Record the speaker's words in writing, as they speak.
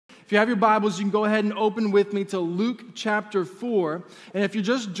If you have your Bibles, you can go ahead and open with me to Luke chapter 4. And if you're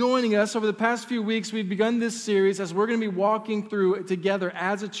just joining us, over the past few weeks, we've begun this series as we're going to be walking through it together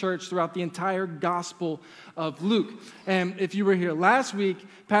as a church throughout the entire Gospel of Luke. And if you were here last week,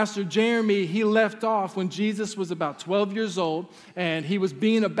 Pastor Jeremy, he left off when Jesus was about 12 years old, and he was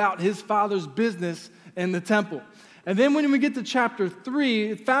being about his Father's business in the temple. And then when we get to chapter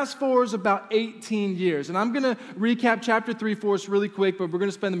 3, it fast forwards about 18 years. And I'm going to recap chapter 3 for us really quick, but we're going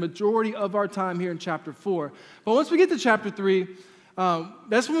to spend the majority of our time here in chapter 4. But once we get to chapter 3,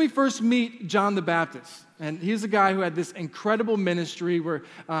 that's when we first meet John the Baptist. And he's a guy who had this incredible ministry where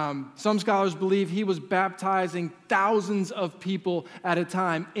some scholars believe he was baptizing thousands of people at a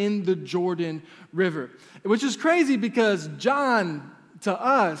time in the Jordan River. Which is crazy because John, to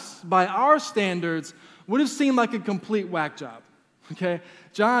us, by our standards, would have seemed like a complete whack job, okay?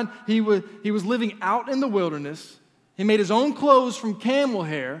 John, he was living out in the wilderness. He made his own clothes from camel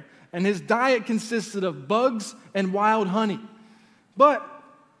hair, and his diet consisted of bugs and wild honey. But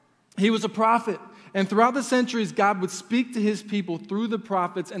he was a prophet, and throughout the centuries, God would speak to his people through the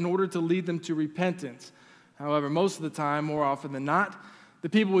prophets in order to lead them to repentance. However, most of the time, more often than not, the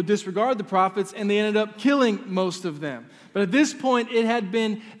people would disregard the prophets, and they ended up killing most of them. But at this point, it had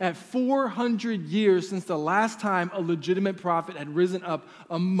been at 400 years since the last time a legitimate prophet had risen up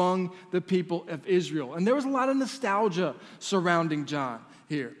among the people of Israel. And there was a lot of nostalgia surrounding John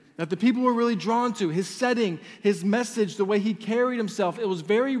here that the people were really drawn to. His setting, his message, the way he carried himself, it was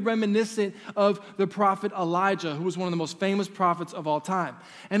very reminiscent of the prophet Elijah, who was one of the most famous prophets of all time.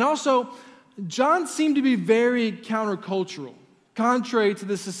 And also, John seemed to be very countercultural, contrary to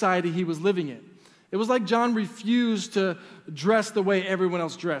the society he was living in. It was like John refused to dress the way everyone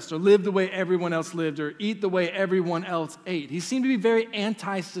else dressed, or live the way everyone else lived, or eat the way everyone else ate. He seemed to be very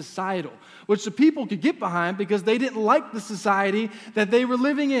anti-societal, which the people could get behind because they didn't like the society that they were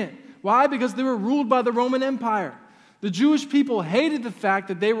living in. Why? Because they were ruled by the Roman Empire. The Jewish people hated the fact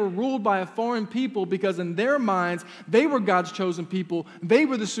that they were ruled by a foreign people because in their minds, they were God's chosen people, they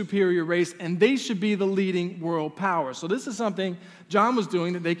were the superior race, and they should be the leading world power. So this is something John was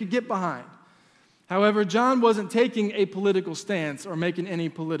doing that they could get behind. However, John wasn't taking a political stance or making any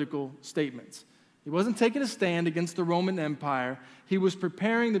political statements. He wasn't taking a stand against the Roman Empire. He was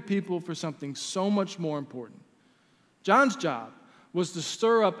preparing the people for something so much more important. John's job was to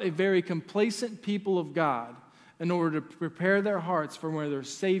stir up a very complacent people of God in order to prepare their hearts for when their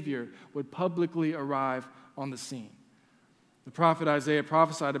Savior would publicly arrive on the scene. The prophet Isaiah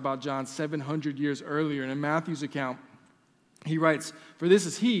prophesied about John 700 years earlier, and in Matthew's account, he writes, "For this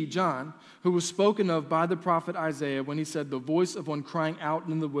is he, John, who was spoken of by the prophet Isaiah when he said, 'The voice of one crying out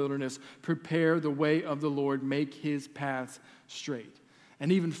in the wilderness, prepare the way of the Lord, make his paths straight.'"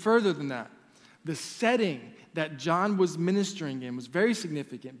 And even further than that, the setting that John was ministering in was very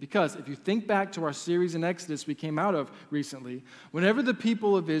significant because if you think back to our series in Exodus we came out of recently, whenever the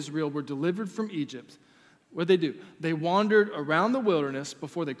people of Israel were delivered from Egypt, what did they do? They wandered around the wilderness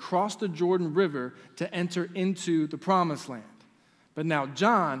before they crossed the Jordan River to enter into the Promised Land. But now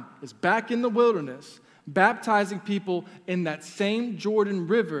John is back in the wilderness, baptizing people in that same Jordan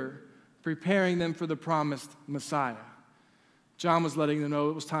River, preparing them for the promised Messiah. John was letting them know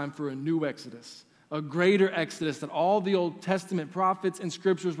it was time for a new Exodus, a greater Exodus that all the Old Testament prophets and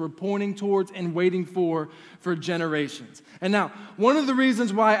scriptures were pointing towards and waiting for generations. And now, one of the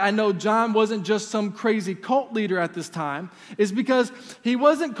reasons why I know John wasn't just some crazy cult leader at this time is because he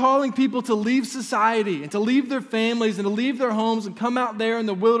wasn't calling people to leave society and to leave their families and to leave their homes and come out there in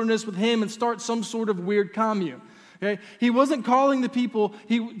the wilderness with him and start some sort of weird commune. Okay? He wasn't calling the people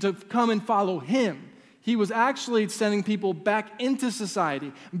to come and follow him. He was actually sending people back into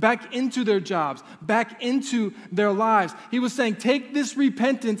society, back into their jobs, back into their lives. He was saying, take this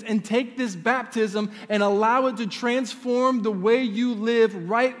repentance and take this baptism and allow it to transform the way you live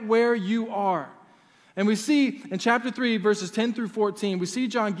right where you are. And we see in chapter 3, verses 10 through 14, we see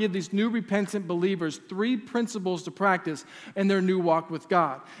John give these new repentant believers 3 principles to practice in their new walk with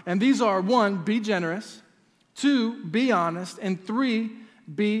God. And these are 1, be generous, 2, be honest, and 3,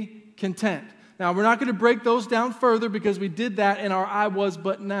 be content. Now, we're not going to break those down further because we did that in our I Was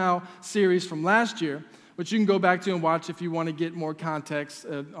But Now series from last year, which you can go back to and watch if you want to get more context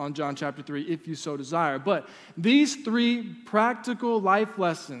on John chapter 3, if you so desire. But these 3 practical life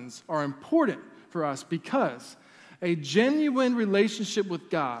lessons are important for us because a genuine relationship with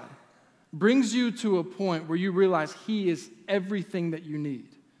God brings you to a point where you realize He is everything that you need.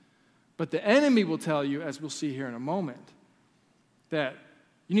 But the enemy will tell you, as we'll see here in a moment, that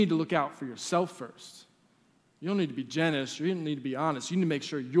you need to look out for yourself first. You don't need to be generous. You don't need to be honest. You need to make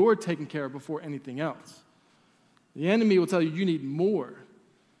sure you're taken care of before anything else. The enemy will tell you you need more.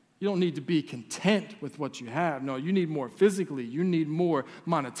 You don't need to be content with what you have. No, you need more physically. You need more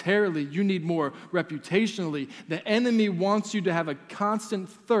monetarily. You need more reputationally. The enemy wants you to have a constant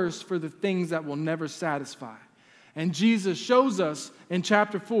thirst for the things that will never satisfy. And Jesus shows us in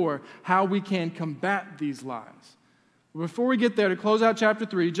chapter 4 how we can combat these lies. Before we get there, to close out chapter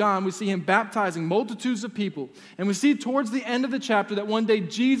 3, John, we see him baptizing multitudes of people. And we see towards the end of the chapter that one day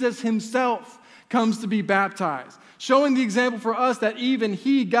Jesus himself comes to be baptized, showing the example for us that even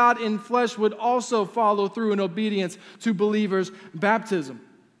he, God in flesh, would also follow through in obedience to believers' baptism.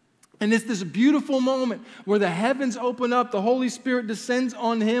 And it's this beautiful moment where the heavens open up, the Holy Spirit descends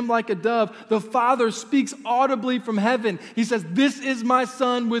on him like a dove. The Father speaks audibly from heaven. He says, "This is my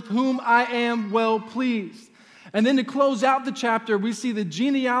Son with whom I am well pleased." And then to close out the chapter, we see the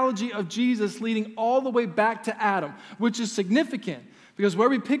genealogy of Jesus leading all the way back to Adam, which is significant. Because where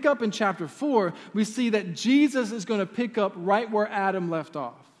we pick up in chapter 4, we see that Jesus is going to pick up right where Adam left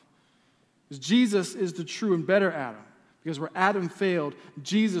off. Because Jesus is the true and better Adam. Because where Adam failed,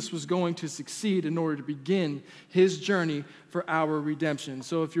 Jesus was going to succeed in order to begin his journey for our redemption.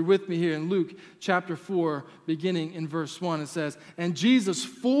 So if you're with me here in Luke chapter 4, beginning in verse 1, it says, "And Jesus,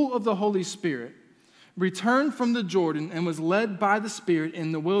 full of the Holy Spirit, returned from the Jordan and was led by the Spirit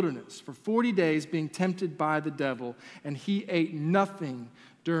in the wilderness for 40 days, being tempted by the devil, and he ate nothing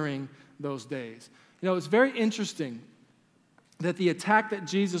during those days." You know, it's very interesting that the attack that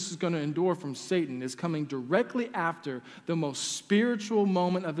Jesus is going to endure from Satan is coming directly after the most spiritual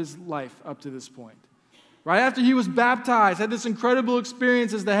moment of his life up to this point. Right after he was baptized, had this incredible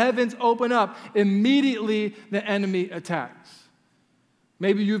experience as the heavens open up, immediately the enemy attacks.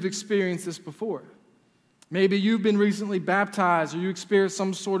 Maybe you've experienced this before. Maybe you've been recently baptized or you experienced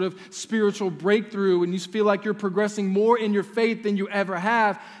some sort of spiritual breakthrough and you feel like you're progressing more in your faith than you ever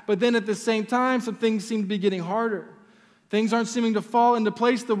have. But then at the same time, some things seem to be getting harder. Things aren't seeming to fall into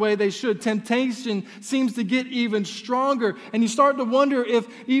place the way they should. Temptation seems to get even stronger. And you start to wonder if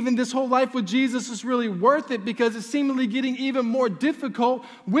even this whole life with Jesus is really worth it because it's seemingly getting even more difficult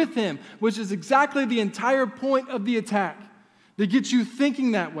with him, which is exactly the entire point of the attack, to get you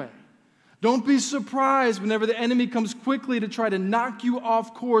thinking that way. Don't be surprised whenever the enemy comes quickly to try to knock you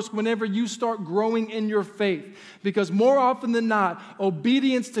off course whenever you start growing in your faith. Because more often than not,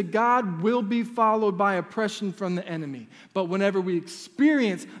 obedience to God will be followed by oppression from the enemy. But whenever we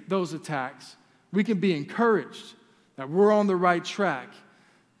experience those attacks, we can be encouraged that we're on the right track.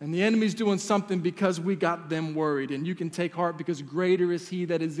 And the enemy's doing something because we got them worried. And you can take heart because greater is he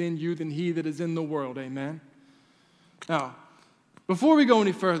that is in you than he that is in the world. Amen? Now, before we go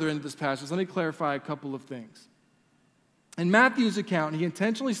any further into this passage, let me clarify a couple of things. In Matthew's account, he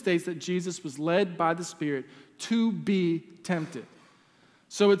intentionally states that Jesus was led by the Spirit to be tempted.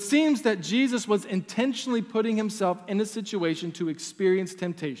 So it seems that Jesus was intentionally putting himself in a situation to experience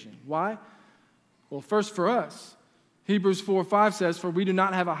temptation. Why? Well, first for us, Hebrews 4:5 says, "For we do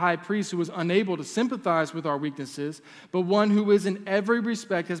not have a high priest who is unable to sympathize with our weaknesses, but one who is in every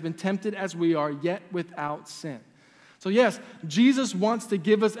respect has been tempted as we are, yet without sin." So yes, Jesus wants to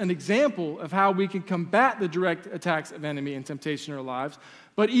give us an example of how we can combat the direct attacks of enemy and temptation in our lives,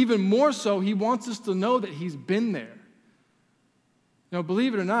 but even more so, he wants us to know that he's been there. Now,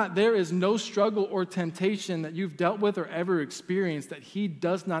 believe it or not, there is no struggle or temptation that you've dealt with or ever experienced that he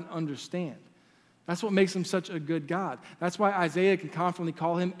does not understand. That's what makes him such a good God. That's why Isaiah can confidently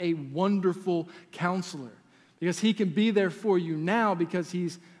call him a wonderful counselor, because he can be there for you now because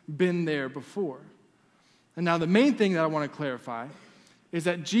he's been there before. And now the main thing that I want to clarify is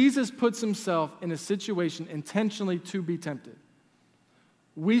that Jesus puts himself in a situation intentionally to be tempted.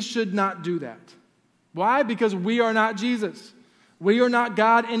 We should not do that. Why? Because we are not Jesus. We are not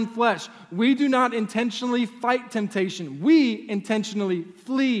God in flesh. We do not intentionally fight temptation. We intentionally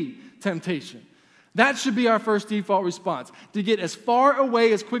flee temptation. That should be our first default response, to get as far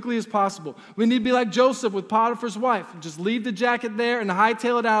away as quickly as possible. We need to be like Joseph with Potiphar's wife. Just leave the jacket there and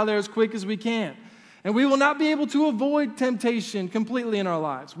hightail it out of there as quick as we can. And we will not be able to avoid temptation completely in our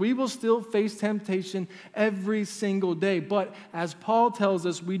lives. We will still face temptation every single day. But as Paul tells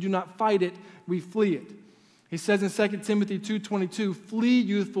us, we do not fight it, we flee it. He says in 2 Timothy 2:22, "Flee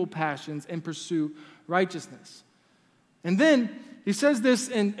youthful passions and pursue righteousness." And then he says this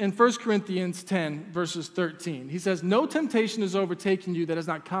in 1 Corinthians 10, verses 13. He says, "No temptation has overtaken you that is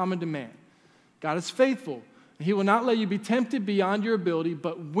not common to man. God is faithful. He will not let you be tempted beyond your ability,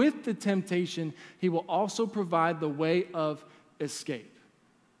 but with the temptation, he will also provide the way of escape,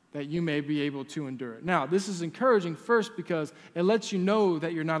 that you may be able to endure it." Now, this is encouraging first because it lets you know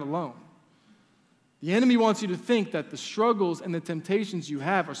that you're not alone. The enemy wants you to think that the struggles and the temptations you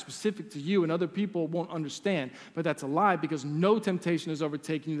have are specific to you and other people won't understand. But that's a lie, because no temptation is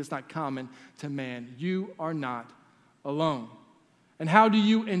overtaking you that's not common to man. You are not alone. And how do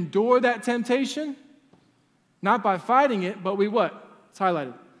you endure that temptation? Not by fighting it, but we what? It's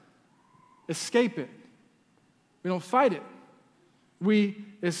highlighted. Escape it. We don't fight it. We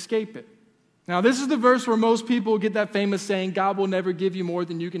escape it. Now, this is the verse where most people get that famous saying, God will never give you more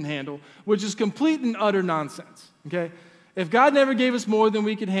than you can handle, which is complete and utter nonsense, okay? If God never gave us more than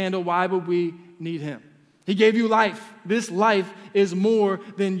we could handle, why would we need him? He gave you life. This life is more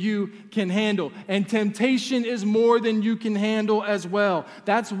than you can handle. And temptation is more than you can handle as well.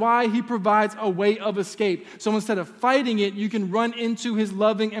 That's why he provides a way of escape. So instead of fighting it, you can run into his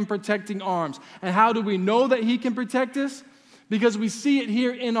loving and protecting arms. And how do we know that he can protect us? Because we see it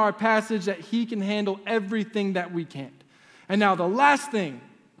here in our passage that he can handle everything that we can't. And now the last thing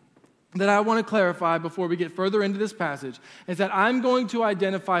that I want to clarify before we get further into this passage is that I'm going to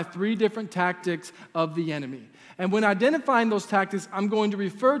identify 3 different tactics of the enemy. And when identifying those tactics, I'm going to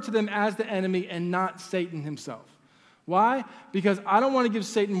refer to them as the enemy and not Satan himself. Why? Because I don't want to give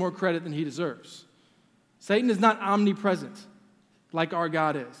Satan more credit than he deserves. Satan is not omnipresent like our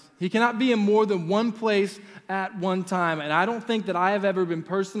God is. He cannot be in more than one place at one time. And I don't think that I have ever been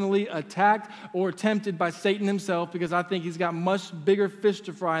personally attacked or tempted by Satan himself, because I think he's got much bigger fish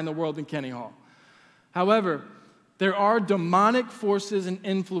to fry in the world than Kenny Hall. However, there are demonic forces and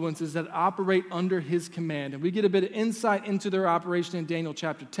influences that operate under his command. And we get a bit of insight into their operation in Daniel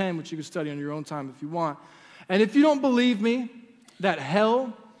chapter 10, which you can study on your own time if you want. And if you don't believe me that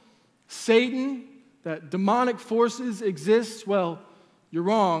hell, Satan, that demonic forces exist, well, you're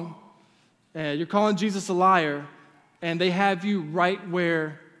wrong. You're calling Jesus a liar, and they have you right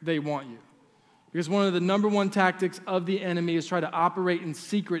where they want you. Because one of the number one tactics of the enemy is try to operate in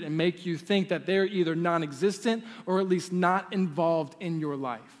secret and make you think that they're either non-existent or at least not involved in your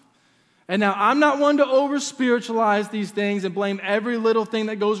life. And now, I'm not one to over-spiritualize these things and blame every little thing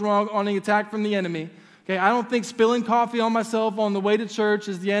that goes wrong on the attack from the enemy. Okay, I don't think spilling coffee on myself on the way to church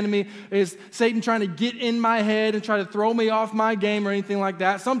is the enemy, is Satan trying to get in my head and try to throw me off my game or anything like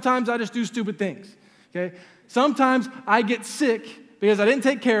that. Sometimes I just do stupid things, okay? Sometimes I get sick because I didn't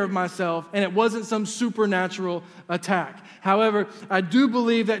take care of myself and it wasn't some supernatural attack. However, I do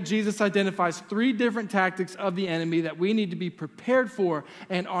believe that Jesus identifies 3 different tactics of the enemy that we need to be prepared for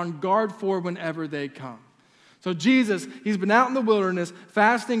and on guard for whenever they come. So Jesus, he's been out in the wilderness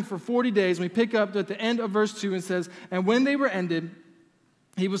fasting for 40 days. And we pick up at the end of verse 2 and says, and when they were ended,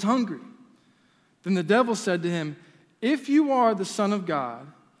 he was hungry. Then the devil said to him, if you are the Son of God,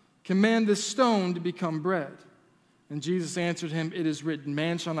 command this stone to become bread. And Jesus answered him, it is written,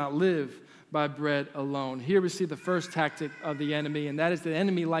 man shall not live by bread alone. Here we see the first tactic of the enemy, and that is the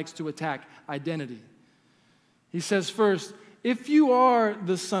enemy likes to attack identity. He says first, if you are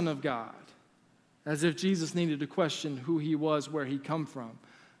the Son of God, as if Jesus needed to question who he was, where he come from,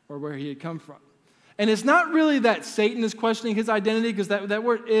 or where he had come from. And it's not really that Satan is questioning his identity, because that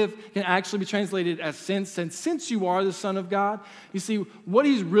word if can actually be translated as since. And since you are the Son of God, you see, what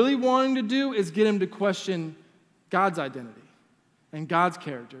he's really wanting to do is get him to question God's identity and God's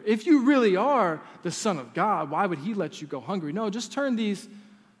character. If you really are the Son of God, why would he let you go hungry? No, just turn these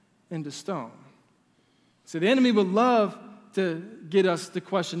into stone. So the enemy would love to get us to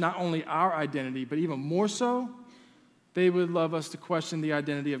question not only our identity, but even more so, they would love us to question the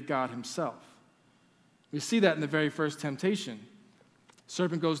identity of God himself. We see that in the very first temptation. The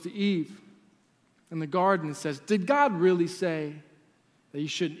serpent goes to Eve in the garden and says, did God really say that you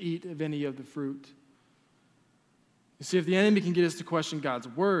shouldn't eat of any of the fruit? You see, if the enemy can get us to question God's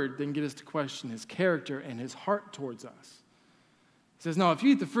word, they can get us to question his character and his heart towards us. He says, no, if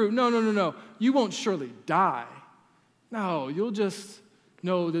you eat the fruit, no, you won't surely die. No, you'll just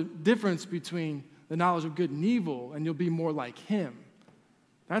know the difference between the knowledge of good and evil, and you'll be more like him.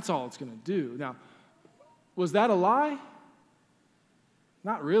 That's all it's going to do. Now, was that a lie?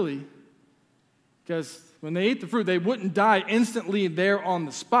 Not really. Because when they ate the fruit, they wouldn't die instantly there on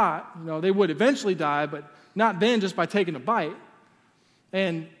the spot. You know, they would eventually die, but not then just by taking a bite.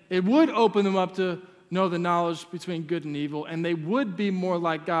 And it would open them up to know the knowledge between good and evil, and they would be more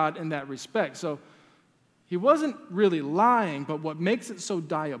like God in that respect. So he wasn't really lying, but what makes it so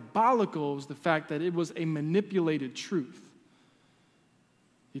diabolical is the fact that it was a manipulated truth.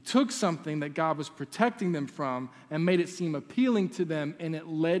 He took something that God was protecting them from and made it seem appealing to them, and it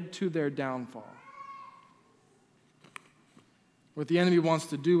led to their downfall. What the enemy wants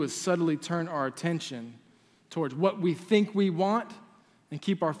to do is subtly turn our attention towards what we think we want and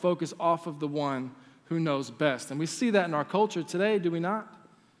keep our focus off of the one who knows best. And we see that in our culture today, do we not?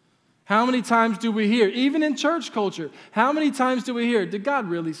 How many times do we hear, even in church culture, how many times do we hear, did God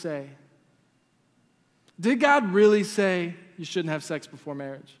really say? Did God really say you shouldn't have sex before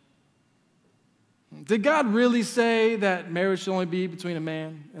marriage? Did God really say that marriage should only be between a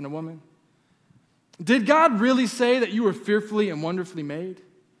man and a woman? Did God really say that you were fearfully and wonderfully made?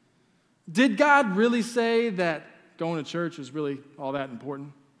 Did God really say that going to church is really all that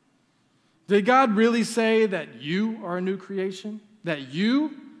important? Did God really say that you are a new creation? That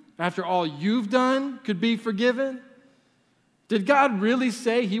you, after all you've done, could be forgiven? Did God really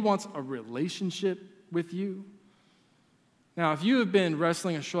say he wants a relationship with you? Now, if you have been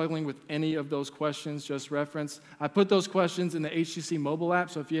wrestling or struggling with any of those questions just referenced, I put those questions in the HCC mobile app.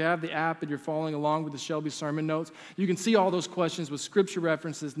 So if you have the app and you're following along with the Shelby sermon notes, you can see all those questions with scripture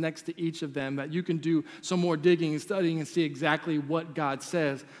references next to each of them that you can do some more digging and studying and see exactly what God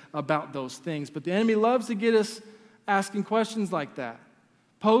says about those things. But the enemy loves to get us asking questions like that,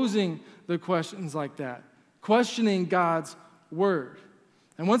 posing the questions like that, questioning God's word.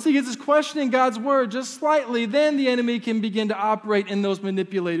 And once he gets us questioning God's word just slightly, then the enemy can begin to operate in those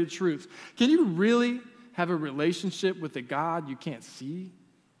manipulated truths. Can you really have a relationship with a God you can't see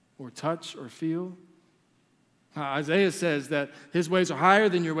or touch or feel? Isaiah says that his ways are higher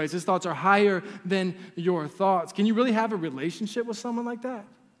than your ways. His thoughts are higher than your thoughts. Can you really have a relationship with someone like that?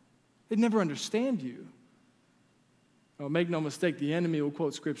 They'd never understand you. Oh, make no mistake, the enemy will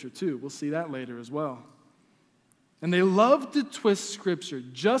quote scripture too. We'll see that later as well. And they love to twist Scripture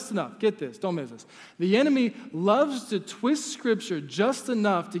just enough. Get this, don't miss this. The enemy loves to twist Scripture just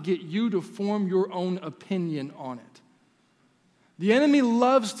enough to get you to form your own opinion on it. The enemy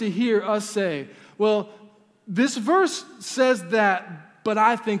loves to hear us say, well, this verse says that, but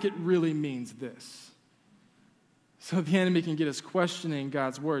I think it really means this. So the enemy can get us questioning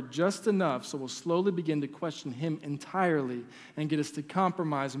God's word just enough so we'll slowly begin to question him entirely and get us to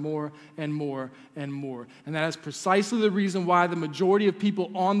compromise more and more and more. And that is precisely the reason why the majority of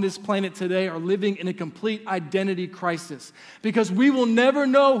people on this planet today are living in a complete identity crisis. Because we will never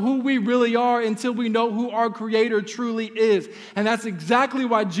know who we really are until we know who our Creator truly is. And that's exactly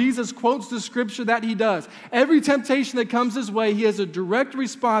why Jesus quotes the scripture that he does. Every temptation that comes his way, he has a direct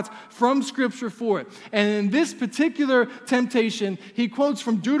response from scripture for it. And in this particular temptation, he quotes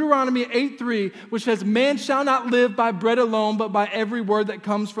from Deuteronomy 8:3, which says, man shall not live by bread alone, but by every word that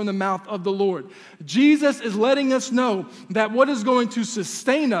comes from the mouth of the Lord. Jesus is letting us know that what is going to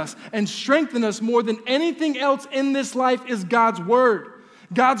sustain us and strengthen us more than anything else in this life is God's word.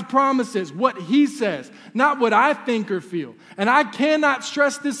 God's promises, what he says, not what I think or feel. And I cannot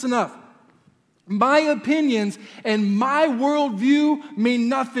stress this enough. My opinions and my worldview mean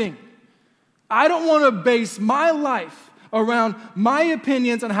nothing. I don't want to base my life around my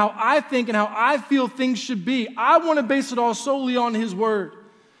opinions on how I think and how I feel things should be. I want to base it all solely on his word.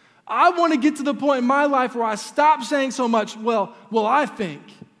 I want to get to the point in my life where I stop saying so much, well, I think.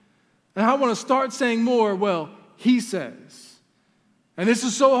 And I want to start saying more, well, he says. And this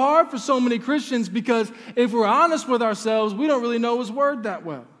is so hard for so many Christians because if we're honest with ourselves, we don't really know his word that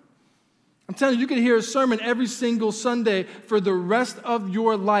well. I'm telling you, you could hear a sermon every single Sunday for the rest of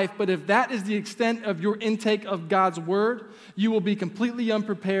your life, but if that is the extent of your intake of God's word, you will be completely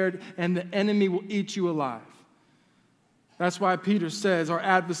unprepared and the enemy will eat you alive. That's why Peter says, our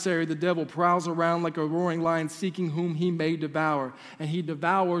adversary, the devil, prowls around like a roaring lion seeking whom he may devour, and he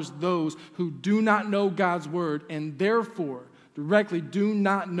devours those who do not know God's word and therefore directly do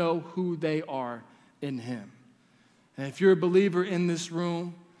not know who they are in him. And if you're a believer in this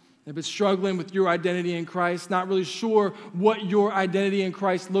room, if it's struggling with your identity in Christ, not really sure what your identity in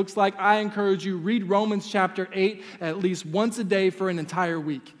Christ looks like, I encourage you, read Romans chapter 8 at least once a day for an entire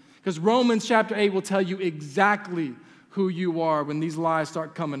week. Because Romans chapter 8 will tell you exactly who you are when these lies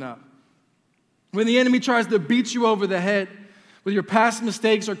start coming up. When the enemy tries to beat you over the head with your past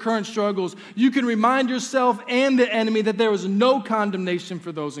mistakes or current struggles, you can remind yourself and the enemy that there is no condemnation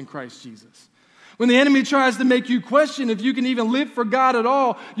for those in Christ Jesus. When the enemy tries to make you question if you can even live for God at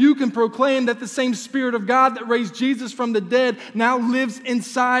all, you can proclaim that the same Spirit of God that raised Jesus from the dead now lives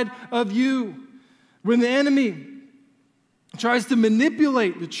inside of you. When the enemy tries to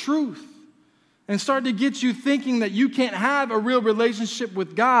manipulate the truth and start to get you thinking that you can't have a real relationship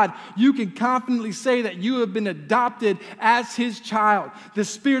with God, you can confidently say that you have been adopted as his child. The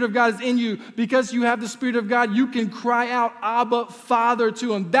Spirit of God is in you. Because you have the Spirit of God, you can cry out, Abba, Father,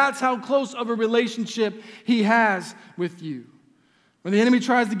 to him. That's how close of a relationship he has with you. When the enemy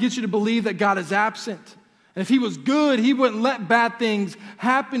tries to get you to believe that God is absent, and if he was good, he wouldn't let bad things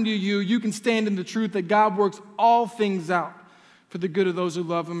happen to you, you can stand in the truth that God works all things out for the good of those who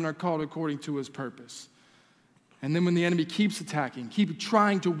love him and are called according to his purpose. And then when the enemy keeps attacking, keep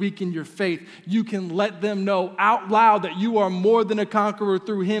trying to weaken your faith, you can let them know out loud that you are more than a conqueror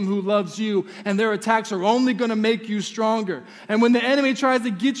through him who loves you, and their attacks are only going to make you stronger. And when the enemy tries to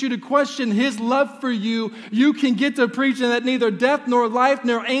get you to question his love for you, you can get to preaching that neither death nor life,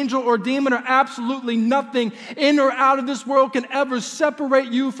 nor angel or demon, or absolutely nothing in or out of this world can ever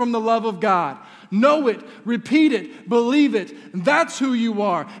separate you from the love of God. Know it, repeat it, believe it. That's who you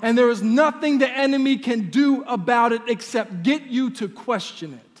are. And there is nothing the enemy can do about it except get you to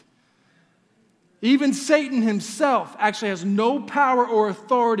question it. Even Satan himself actually has no power or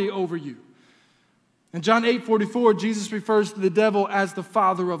authority over you. In John 8:44, Jesus refers to the devil as the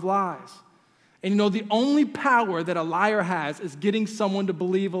father of lies. And you know, the only power that a liar has is getting someone to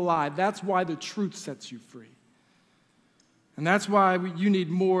believe a lie. That's why the truth sets you free. And that's why you need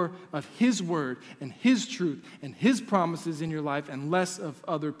more of his word and his truth and his promises in your life and less of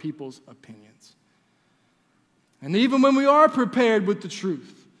other people's opinions. And even when we are prepared with the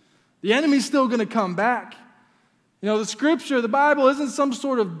truth, the enemy's still going to come back. You know, the scripture, the Bible isn't some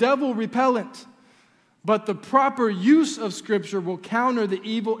sort of devil repellent, but the proper use of scripture will counter the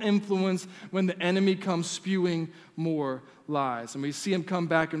evil influence when the enemy comes spewing more lies. And we see him come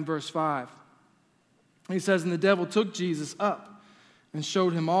back in verse 5. He says, and the devil took Jesus up and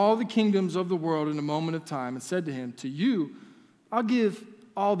showed him all the kingdoms of the world in a moment of time and said to him, to you, I'll give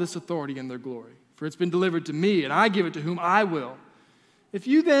all this authority and their glory, for it's been delivered to me, and I give it to whom I will. If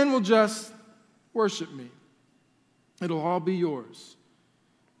you then will just worship me, it'll all be yours.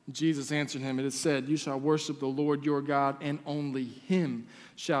 Jesus answered him, it is said, you shall worship the Lord your God, and only him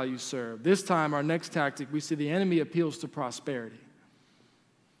shall you serve. This time, our next tactic, we see the enemy appeals to prosperity.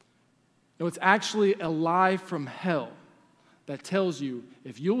 No, it's actually a lie from hell that tells you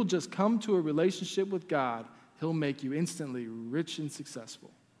if you'll just come to a relationship with God, he'll make you instantly rich and successful.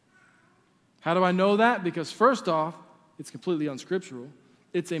 How do I know that? Because first off, it's completely unscriptural.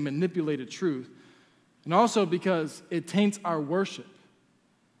 It's a manipulated truth. And also because it taints our worship.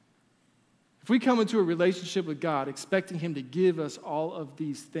 If we come into a relationship with God expecting him to give us all of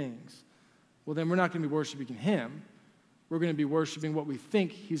these things, well, then we're not going to be worshiping him. We're going to be worshiping what we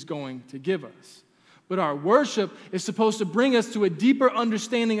think he's going to give us. But our worship is supposed to bring us to a deeper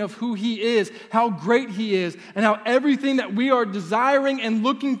understanding of who he is, how great he is, and how everything that we are desiring and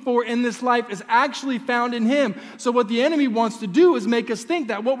looking for in this life is actually found in him. So what the enemy wants to do is make us think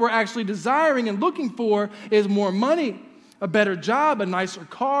that what we're actually desiring and looking for is more money, a better job, a nicer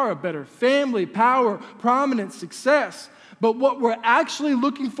car, a better family, power, prominence, success. But what we're actually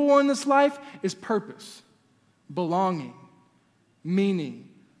looking for in this life is purpose, belonging, meaning,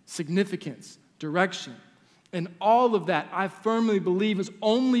 significance, direction. And all of that, I firmly believe, is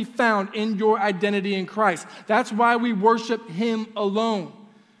only found in your identity in Christ. That's why we worship him alone,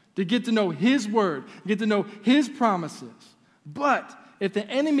 to get to know his word, get to know his promises. But if the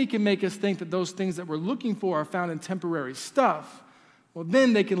enemy can make us think that those things that we're looking for are found in temporary stuff, well,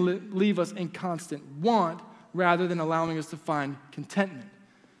 then they can leave us in constant want rather than allowing us to find contentment.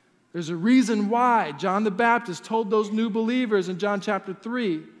 There's a reason why John the Baptist told those new believers in John chapter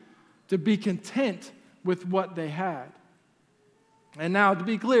 3 to be content with what they had. And now, to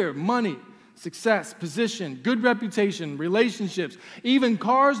be clear, money, success, position, good reputation, relationships, even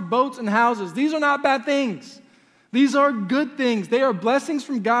cars, boats, and houses, these are not bad things. These are good things. They are blessings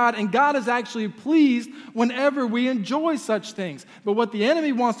from God, and God is actually pleased whenever we enjoy such things. But what the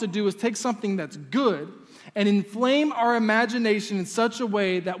enemy wants to do is take something that's good and inflame our imagination in such a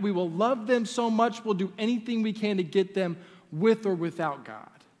way that we will love them so much we'll do anything we can to get them with or without God.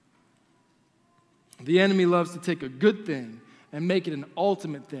 The enemy loves to take a good thing and make it an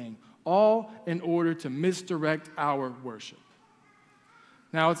ultimate thing, all in order to misdirect our worship.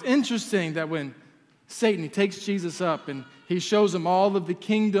 Now, it's interesting that when Satan, he takes Jesus up and he shows him all of the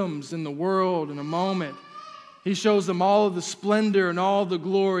kingdoms in the world in a moment. He shows them all of the splendor and all the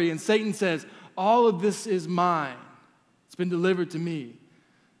glory, and Satan says, all of this is mine. It's been delivered to me.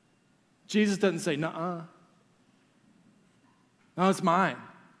 Jesus doesn't say, nuh-uh. No, it's mine.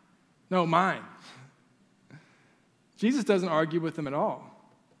 No, mine. Jesus doesn't argue with him at all,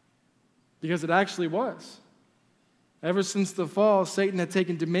 because it actually was. Ever since the fall, Satan had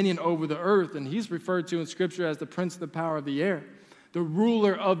taken dominion over the earth, and he's referred to in Scripture as the prince of the power of the air, the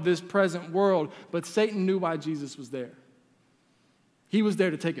ruler of this present world. But Satan knew why Jesus was there. He was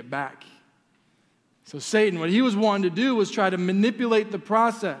there to take it back. So Satan, what he was wanting to do was try to manipulate the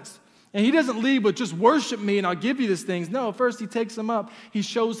process. And he doesn't leave with just worship me and I'll give you these things. No, first he takes him up. He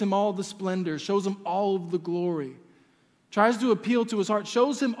shows him all the splendor, shows him all of the glory. Tries to appeal to his heart,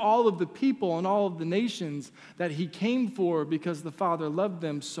 shows him all of the people and all of the nations that he came for because the Father loved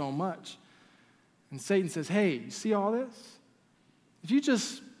them so much. And Satan says, hey, you see all this? If you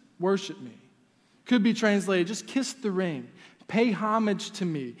just worship me, could be translated, just kiss the ring, pay homage to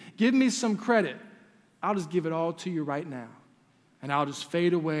me, give me some credit, I'll just give it all to you right now. And I'll just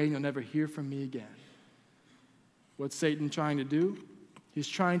fade away and you'll never hear from me again. What's Satan trying to do? He's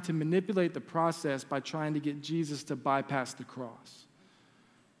trying to manipulate the process by trying to get Jesus to bypass the cross.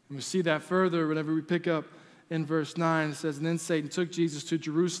 And we see that further whenever we pick up in verse 9. It says, and then Satan took Jesus to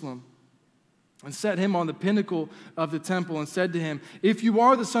Jerusalem and set him on the pinnacle of the temple and said to him, if you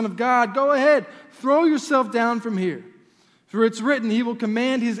are the Son of God, go ahead, throw yourself down from here. For it's written, he will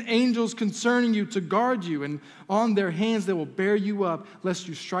command his angels concerning you to guard you, and on their hands they will bear you up, lest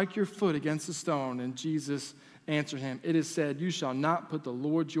you strike your foot against a stone. And Jesus answered him, it is said, you shall not put the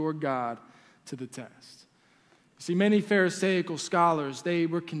Lord your God to the test. You see, many Pharisaical scholars, they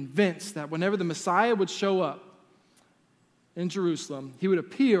were convinced that whenever the Messiah would show up in Jerusalem, he would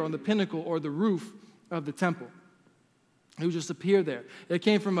appear on the pinnacle or the roof of the temple. He would just appear there. It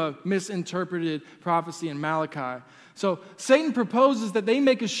came from a misinterpreted prophecy in Malachi. So Satan proposes that they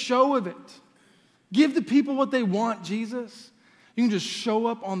make a show of it. Give the people what they want, Jesus. You can just show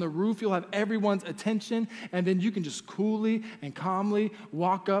up on the roof. You'll have everyone's attention, and then you can just coolly and calmly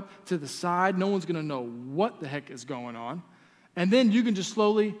walk up to the side. No one's going to know what the heck is going on. And then you can just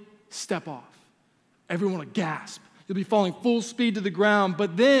slowly step off. Everyone will gasp. You'll be falling full speed to the ground.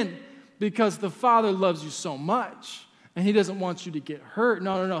 But then, because the Father loves you so much, and he doesn't want you to get hurt,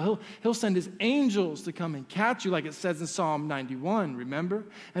 no. He'll send his angels to come and catch you, like it says in Psalm 91, remember?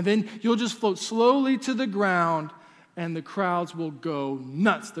 And then you'll just float slowly to the ground, and the crowds will go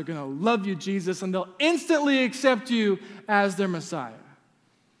nuts. They're going to love you, Jesus, and they'll instantly accept you as their Messiah.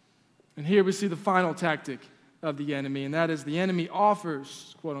 And here we see the final tactic of the enemy, and that is the enemy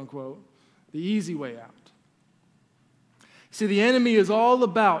offers, quote unquote, the easy way out. See, the enemy is all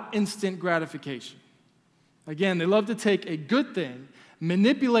about instant gratification. Again, they love to take a good thing,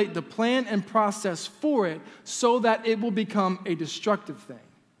 manipulate the plan and process for it so that it will become a destructive thing.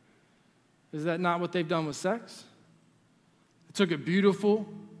 Is that not what they've done with sex? They took a beautiful,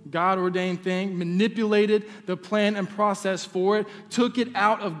 God-ordained thing, manipulated the plan and process for it, took it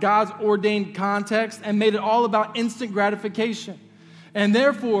out of God's ordained context, and made it all about instant gratification. And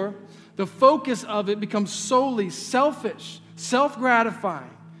therefore, the focus of it becomes solely selfish, self-gratifying.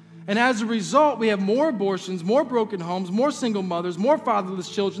 And as a result, we have more abortions, more broken homes, more single mothers, more fatherless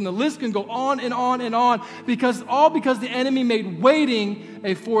children. The list can go on and on and on, because the enemy made waiting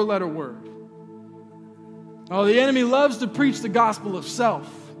a four-letter word. Oh, the enemy loves to preach the gospel of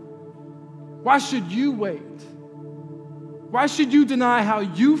self. Why should you wait? Why should you deny how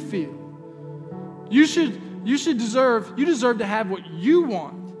you feel? You deserve to have what you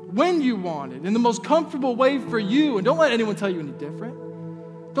want, when you want it, in the most comfortable way for you. And don't let anyone tell you any different.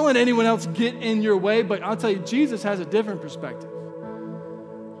 Don't let anyone else get in your way, but I'll tell you, Jesus has a different perspective.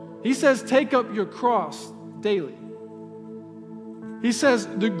 He says, take up your cross daily. He says,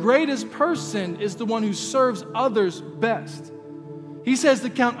 the greatest person is the one who serves others best. He says to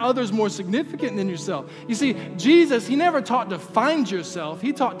count others more significant than yourself. You see, Jesus, he never taught to find yourself.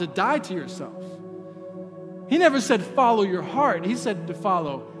 He taught to die to yourself. He never said, follow your heart. He said to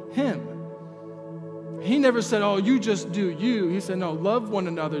follow him. He never said, oh, you just do you. He said, no, love one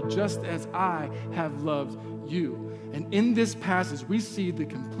another just as I have loved you. And in this passage, we see the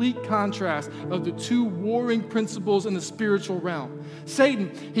complete contrast of the two warring principles in the spiritual realm.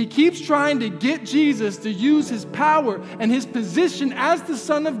 Satan, he keeps trying to get Jesus to use his power and his position as the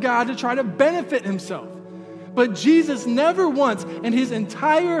Son of God to try to benefit himself. But Jesus never once in his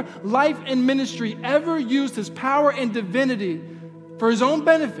entire life and ministry ever used his power and divinity for his own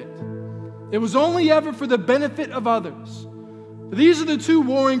benefit. It was only ever for the benefit of others. These are the two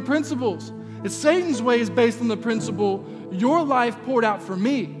warring principles. It's Satan's way is based on the principle, your life poured out for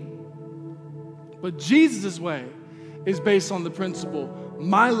me. But Jesus' way is based on the principle,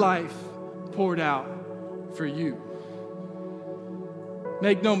 my life poured out for you.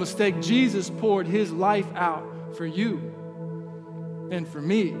 Make no mistake, Jesus poured his life out for you and for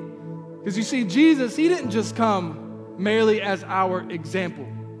me. Because you see, Jesus, he didn't just come merely as our example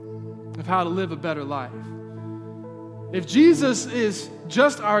of how to live a better life. If Jesus is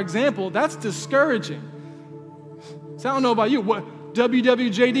just our example, that's discouraging. So I don't know about you.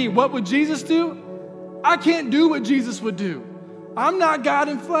 WWJD, what would Jesus do? I can't do what Jesus would do. I'm not God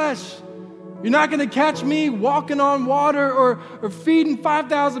in flesh. You're not going to catch me walking on water or feeding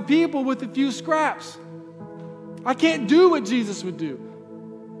 5,000 people with a few scraps. I can't do what Jesus would do.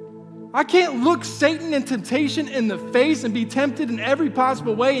 I can't look Satan and temptation in the face and be tempted in every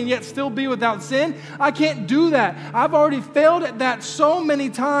possible way and yet still be without sin. I can't do that. I've already failed at that so many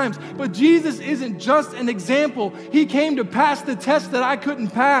times. But Jesus isn't just an example. He came to pass the test that I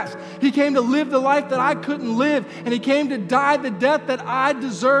couldn't pass. He came to live the life that I couldn't live. And he came to die the death that I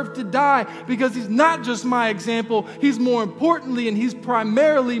deserved to die, because he's not just my example. He's more importantly, and he's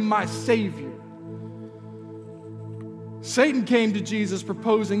primarily my Savior. Satan came to Jesus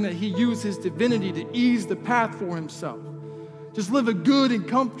proposing that he use his divinity to ease the path for himself. Just live a good and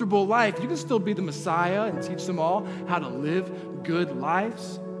comfortable life. You can still be the Messiah and teach them all how to live good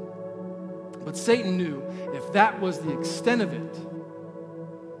lives. But Satan knew if that was the extent of it,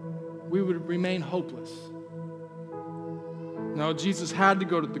 we would remain hopeless. No, Jesus had to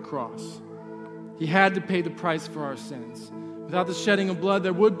go to the cross. He had to pay the price for our sins. Without the shedding of blood,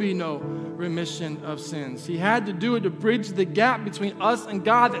 there would be no remission of sins. He had to do it to bridge the gap between us and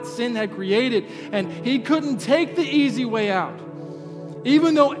God that sin had created. And he couldn't take the easy way out,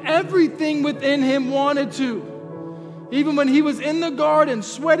 even though everything within him wanted to. Even when he was in the garden,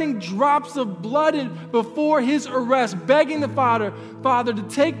 sweating drops of blood before his arrest, begging the Father to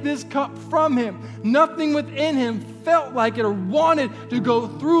take this cup from him, nothing within him felt like it or wanted to go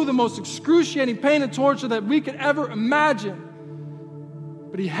through the most excruciating pain and torture that we could ever imagine.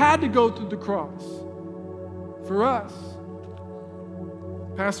 But he had to go through the cross for us.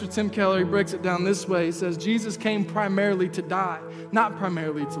 Pastor Tim Keller, he breaks it down this way. He says, Jesus came primarily to die, not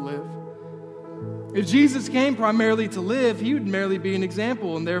primarily to live. If Jesus came primarily to live, he would merely be an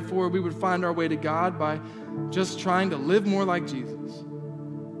example, and therefore we would find our way to God by just trying to live more like Jesus.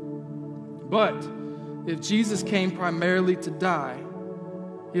 But if Jesus came primarily to die,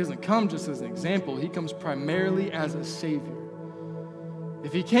 he doesn't come just as an example. He comes primarily as a Savior.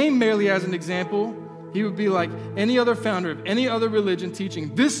 If he came merely as an example, he would be like any other founder of any other religion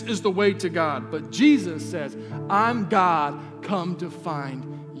teaching, this is the way to God. But Jesus says, I'm God, come to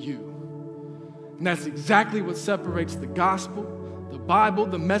find you. And that's exactly what separates the gospel, the Bible,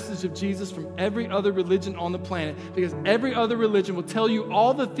 the message of Jesus from every other religion on the planet. Because every other religion will tell you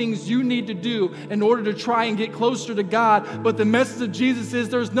all the things you need to do in order to try and get closer to God. But the message of Jesus is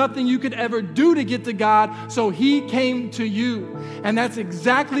there's nothing you could ever do to get to God, so he came to you. And that's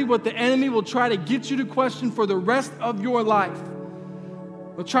exactly what the enemy will try to get you to question for the rest of your life.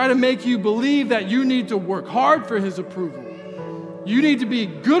 They'll try to make you believe that you need to work hard for his approval. You need to be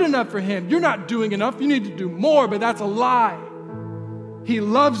good enough for him. You're not doing enough. You need to do more, but that's a lie. He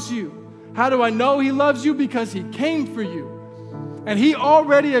loves you. How do I know he loves you? Because he came for you. And he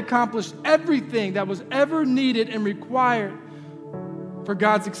already accomplished everything that was ever needed and required for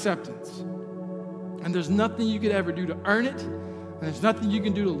God's acceptance. And there's nothing you could ever do to earn it. And there's nothing you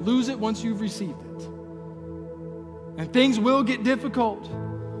can do to lose it once you've received it. And things will get difficult.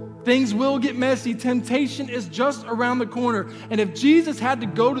 Things will get messy. Temptation is just around the corner. And if Jesus had to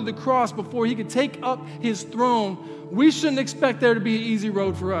go to the cross before he could take up his throne, we shouldn't expect there to be an easy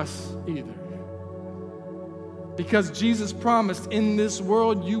road for us either. Because Jesus promised, in this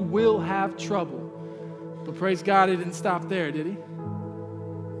world you will have trouble. But praise God, he didn't stop there, did he?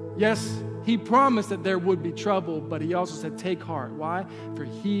 Yes, he promised that there would be trouble, but he also said, take heart. Why? For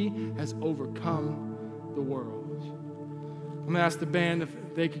he has overcome the world. I'm going to ask the band if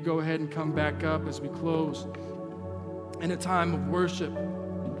they could go ahead and come back up as we close in a time of worship.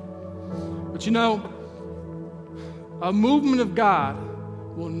 But you know, a movement of God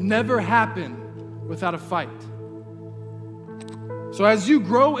will never happen without a fight. So as you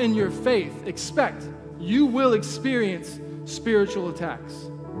grow in your faith, expect you will experience spiritual attacks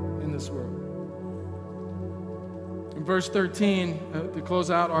in this world. In verse 13, to close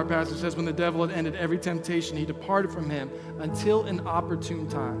out our passage, says, when the devil had ended every temptation, he departed from him until an opportune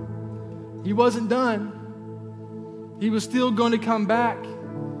time. He wasn't done. He was still going to come back.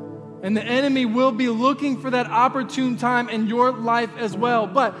 And the enemy will be looking for that opportune time in your life as well.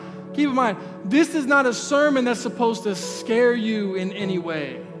 But keep in mind, this is not a sermon that's supposed to scare you in any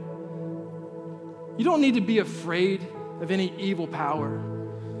way. You don't need to be afraid of any evil power.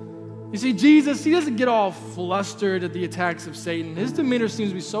 You see, Jesus, he doesn't get all flustered at the attacks of Satan. His demeanor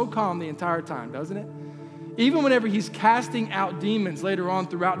seems to be so calm the entire time, doesn't it? Even whenever he's casting out demons later on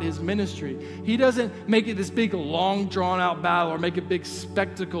throughout his ministry, he doesn't make it this big, long, drawn-out battle or make a big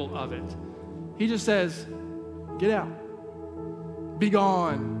spectacle of it. He just says, get out, be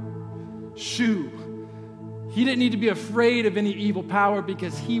gone, shoo. He didn't need to be afraid of any evil power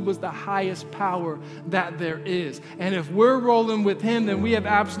because he was the highest power that there is. And if we're rolling with him, then we have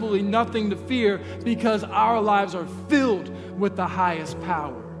absolutely nothing to fear because our lives are filled with the highest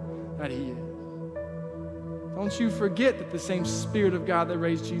power that he is. Don't you forget that the same Spirit of God that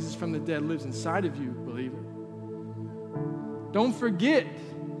raised Jesus from the dead lives inside of you, believer. Don't forget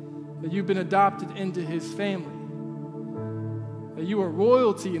that you've been adopted into his family, that you are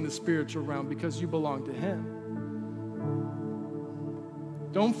royalty in the spiritual realm because you belong to him.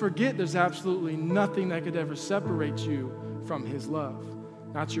 Don't forget there's absolutely nothing that could ever separate you from his love.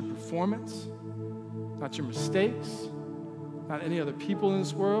 Not your performance, not your mistakes, not any other people in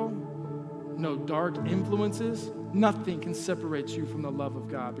this world, no dark influences. Nothing can separate you from the love of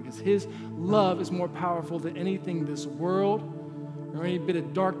God because his love is more powerful than anything this world or any bit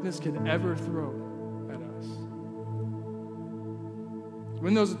of darkness could ever throw at us.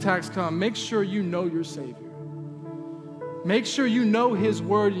 When those attacks come, make sure you know your Savior. Make sure you know his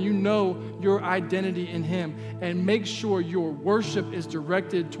word and you know your identity in him, and make sure your worship is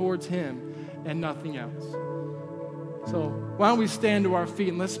directed towards him and nothing else. So why don't we stand to our feet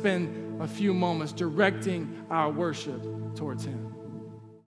and let's spend a few moments directing our worship towards him.